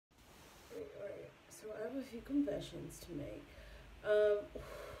I have a few confessions to make.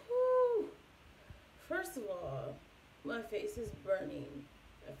 Whew. First of all, my face is burning.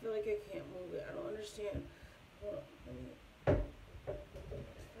 I feel like I can't move it. I don't understand. Hold on, let me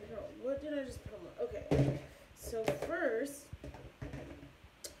figure out what did I just put on my. Okay, so first,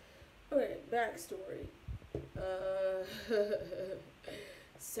 okay, backstory.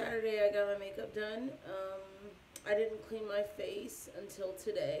 Saturday I got my makeup done. I didn't clean my face until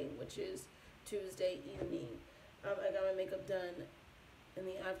today, which is Tuesday evening. I got my makeup done in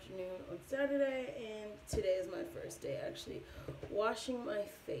the afternoon on Saturday, and today is my first day actually washing my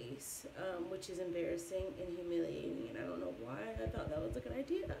face, which is embarrassing and humiliating, and I don't know why I thought that was a good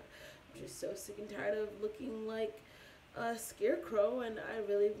idea. I'm just so sick and tired of looking like a scarecrow, and I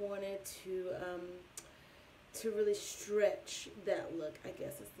really wanted to really stretch that look, I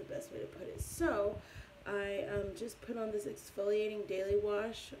guess that's the best way to put it. So I just put on this exfoliating daily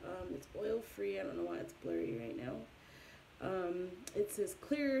wash. It's oil free. I don't know why it's blurry right now. It says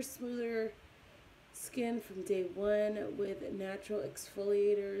clearer, smoother skin from day one with natural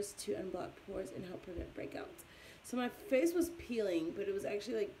exfoliators to unblock pores and help prevent breakouts. So my face was peeling, but it was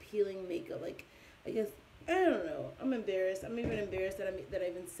actually like peeling makeup. Like, I guess, I don't know. I'm embarrassed. I'm even embarrassed that I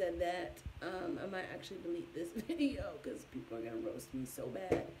even said that. I might actually delete this video because people are going to roast me so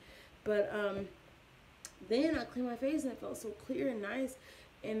bad. But then I cleaned my face and it felt so clear and nice.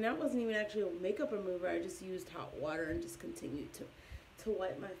 And that wasn't even actually a makeup remover. I just used hot water and just continued to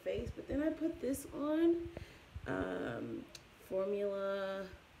wipe my face. But then I put this on, Formula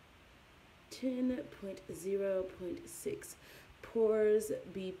 10.0.6. Pores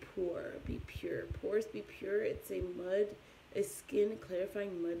be pure, be pure. Pores be pure. It's a skin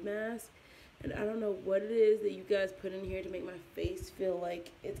clarifying mud mask. And I don't know what it is that you guys put in here to make my face feel like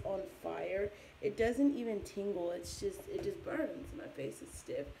it's on fire. It doesn't even tingle. It just burns. My face is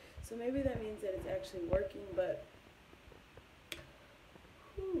stiff. So maybe that means that it's actually working, but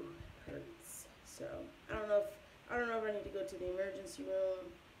whew, it hurts. So I don't know if I need to go to the emergency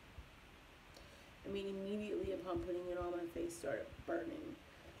room. I mean, immediately upon putting it on, my face started burning.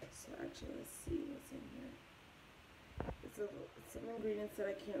 So actually, let's see what's in here. It's some ingredients that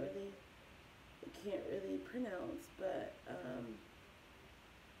I can't really pronounce, but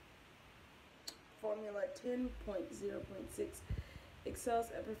Formula 10.0.6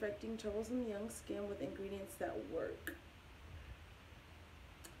 excels at perfecting troublesome young skin with ingredients that work.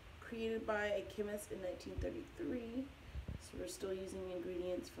 Created by a chemist in 1933, so we're still using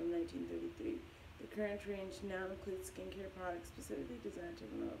ingredients from 1933. The current range now includes skincare products specifically designed to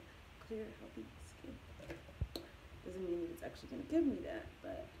promote clear, healthy skin. Doesn't mean that it's actually going to give me that,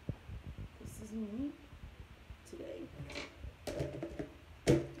 but this is me today.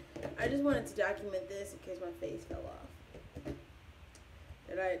 I just wanted to document this in case my face fell off.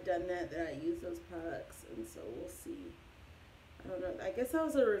 That I had done that I used those products, and so we'll see. I don't know. I guess that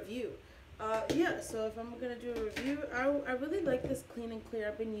was a review. Yeah, so if I'm going to do a review, I really like this Clean and Clear.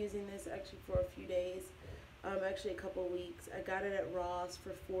 I've been using this actually for a few days, actually a couple weeks. I got it at Ross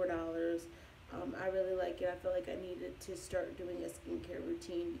for $4. I really like it. I feel like I needed to start doing a skincare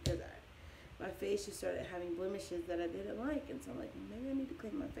routine because my face just started having blemishes that I didn't like, and so I'm like, maybe I need to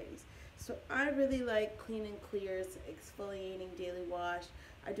clean my face. So I really like Clean and Clear's exfoliating daily wash.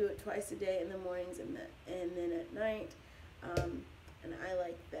 I do it twice a day, in the mornings and then at night, and I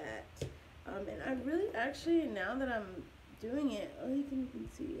like that. And I really, actually, now that I'm doing it, oh, you can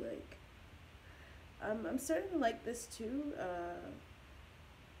see, like, I'm starting to like this too.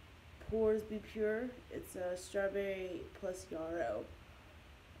 Pores Be Pure. It's strawberry plus yarrow.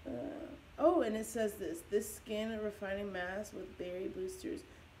 Oh, and it says this skin refining mask with berry boosters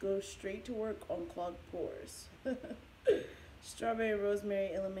goes straight to work on clogged pores. Strawberry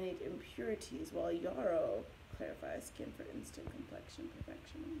rosemary eliminate impurities, while yarrow clarifies skin for instant complexion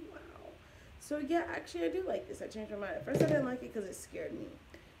perfection. Wow. So yeah, actually I do like this. I changed my mind. At first I didn't like it because it scared me.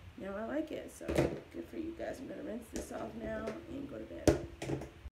 Now I like it. So good for you guys. I'm gonna rinse this off now and go to bed.